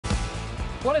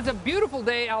Well, it's a beautiful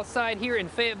day outside here in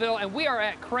Fayetteville, and we are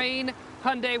at Crain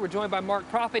Hyundai. We're joined by Mark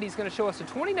Profit. He's going to show us a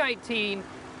 2019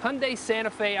 Hyundai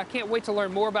Santa Fe. I can't wait to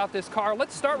learn more about this car.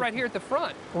 Let's start right here at the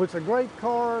front. Well, it's a great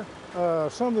car.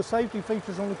 Some of the safety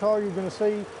features on the car you're going to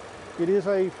see. It is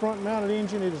a front-mounted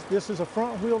engine. This is a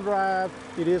front-wheel drive.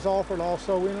 It is offered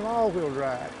also in an all-wheel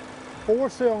drive.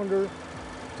 4-cylinder,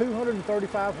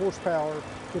 235 horsepower.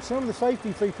 But some of the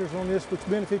safety features on this which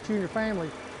benefit you and your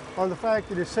family are the fact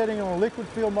that it's sitting on a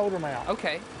liquid-filled motor mount.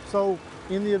 Okay. So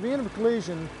in the event of a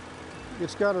collision,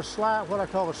 it's got a slide, what I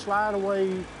call a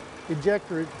slide-away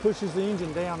ejector. It pushes the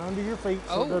engine down under your feet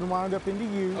so it doesn't wind up into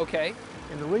you. Okay.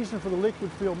 And the reason for the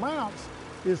liquid-filled mounts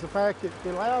is the fact that it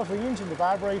allows the engine to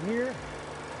vibrate here,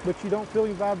 but you don't feel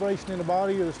any vibration in the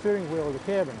body or the steering wheel or the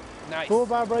cabin. Nice. Full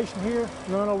vibration here,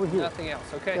 none over here. Nothing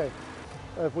else, okay.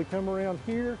 If we come around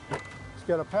here, it's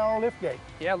got a power lift gate.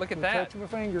 Yeah, look at that. Touch of a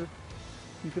finger,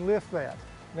 you can lift that.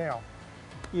 Now,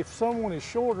 if someone is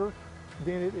shorter,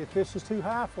 then if this is too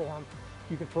high for them,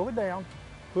 you can pull it down,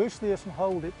 push this and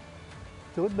hold it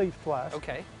till it beeps twice.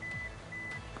 Okay.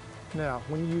 Now,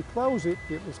 when you close it,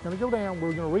 it's going to go down.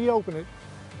 We're going to reopen it.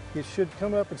 It should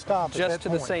come up and stop at that Just to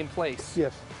point. the same place.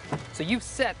 Yes. So you've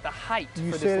set the height for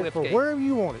You this set it lift for gate. wherever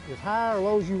you want it, as high or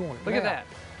low as you want it. Look at that.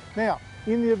 Now,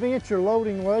 in the event you're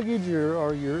loading luggage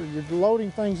or you're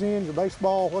loading things in, your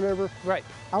baseball, whatever, Right.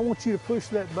 I want you to push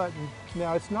that button.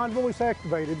 Now, it's not voice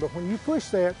activated, but when you push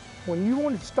that, when you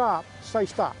want it to stop, say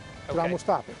stop. But I'm going to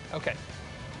stop it. Okay.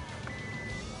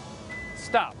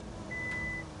 Stop.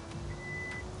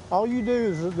 All you do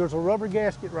is there's a rubber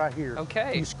gasket right here.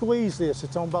 Okay. You squeeze this,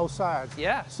 it's on both sides.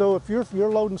 Yeah. So if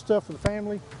you're loading stuff for the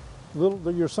family,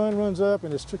 your son runs up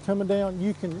and it's coming down,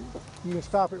 you can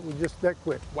stop it with just that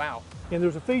quick. Wow. And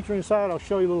there's a feature inside I'll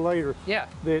show you a little later. Yeah.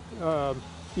 That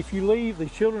if you leave these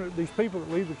people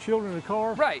that leave their children in the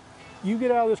car, Right. you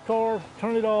get out of this car,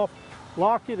 turn it off,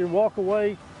 lock it, and walk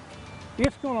away.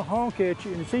 It's going to honk at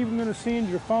you, and it's even going to send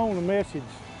your phone a message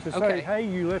to say, "Hey,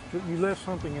 you left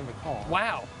something in the car."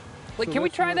 Wow. Like, So can we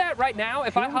try that right now?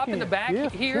 If I hop in the back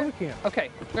yes, here? Sure we can. Okay,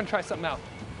 we're gonna try something out.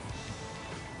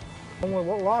 I'm going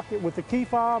to lock it with the key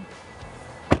fob.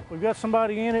 We've got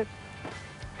somebody in it.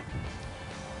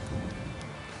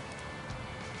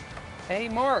 Hey,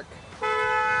 Mark.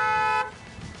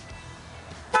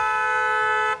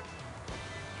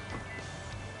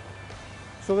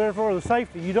 So therefore, the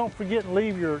safety, you don't forget and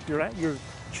leave your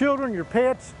children, your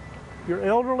pets, your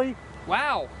elderly.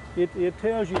 Wow. It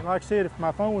tells you, like I said, if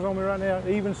my phone was on me right now, it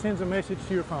even sends a message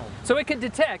to your phone. So it could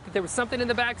detect that there was something in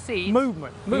the back seat.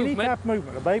 Movement. Any type of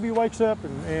movement. A baby wakes up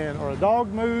or a dog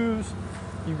moves.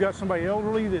 You've got somebody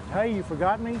elderly that, hey, you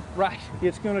forgot me. Right.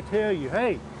 It's going to tell you,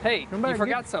 hey, come back, you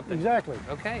forgot something. Exactly.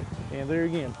 Okay. And there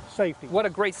again, safety. What a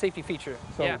great safety feature.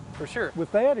 So, yeah, for sure.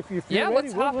 With that, if you're ready,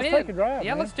 let's hop let's in. take a drive.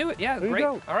 Yeah, man. let's do it. Yeah, There great. you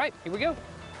go. All right, here we go.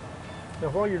 Now,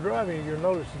 while you're driving, you'll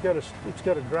notice it's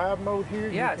got a drive mode here.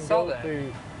 Yeah, you can I saw go that.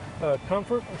 To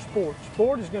comfort or sport.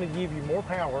 Sport is going to give you more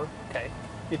power. Okay.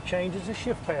 It changes the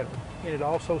shift pattern, and it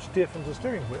also stiffens the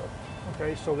steering wheel.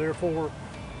 Okay, so therefore,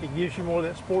 it gives you more of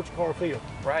that sports car feel.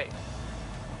 Right.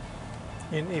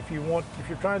 And if you're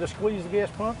trying to squeeze the gas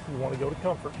pump, you want to go to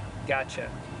comfort. Gotcha.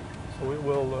 So it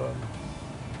will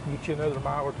get you another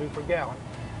mile or two per gallon.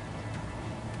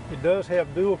 It does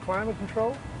have dual climate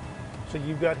control, so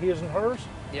you've got his and hers.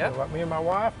 Yeah. You know, like me and my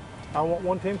wife, I want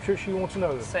one temperature, she wants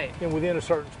another. Same. And within a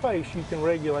certain space, you can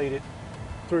regulate it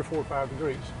 3, 4, 5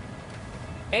 degrees.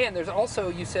 And there's also,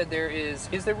 you said there is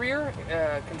the rear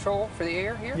control for the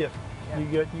air here? Yes.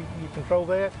 Yeah. You control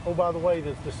that. Oh, by the way,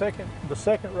 the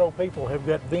second row people have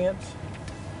got vents.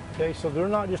 Okay, so they're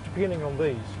not just depending on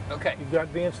these. Okay. You've got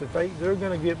vents that they're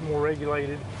going to get more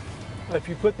regulated. If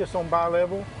you put this on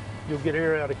bi-level, you'll get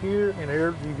air out of here, and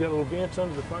you get little vents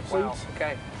under the front Wow. seats,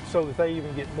 Okay. so that they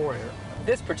even get more air.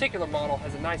 This particular model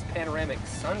has a nice panoramic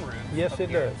sunroof. Yes, up it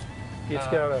here. does. It's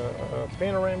got a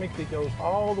panoramic that goes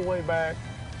all the way back.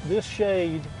 This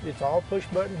shade, it's all push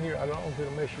button here. I don't know if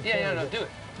it'll mess your Yeah, camera. no, do it.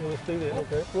 Well, let's do that.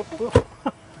 Okay.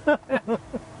 Whoop.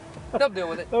 They'll deal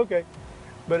with it. Okay.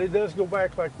 But it does go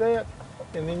back like that,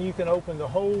 and then you can open the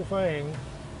whole thing.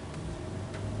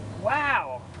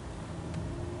 Wow.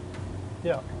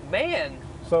 Yeah. Man.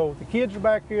 So the kids are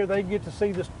back here, they get to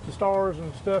see the stars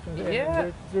and stuff, and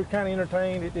Yeah. they're kind of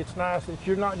entertained. It's nice.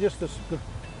 You're not just the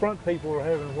front people are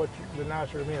having the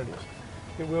nicer amenities.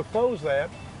 It will close that.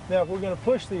 Now, if we're going to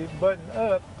push the button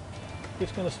up,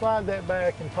 it's going to slide that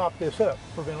back and pop this up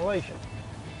for ventilation.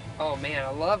 Oh man, I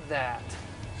love that.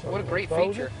 So What a great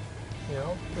close feature. it, you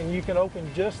know, and you can open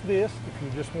just this if you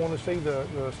just want to see the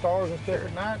stars and stuff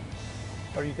at night,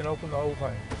 or you can open the whole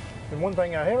thing. And one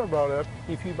thing I haven't brought up,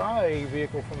 if you buy a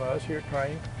vehicle from us here at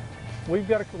Crain, we've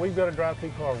got a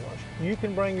drive-through car wash. You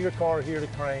can bring your car here to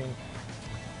Crain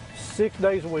 6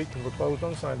 days a week because we're closed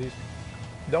on Sundays.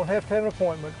 Don't have to have an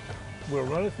appointment. We'll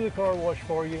run it through the car wash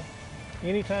for you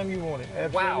anytime you want it.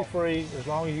 Absolutely Wow. free as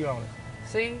long as you own it.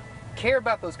 See, care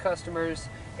about those customers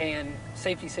and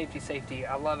safety, safety, safety.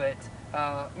 I love it.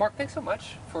 Mark, thanks so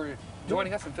much for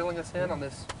joining us and filling us in on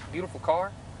this beautiful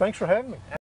car. Thanks for having me.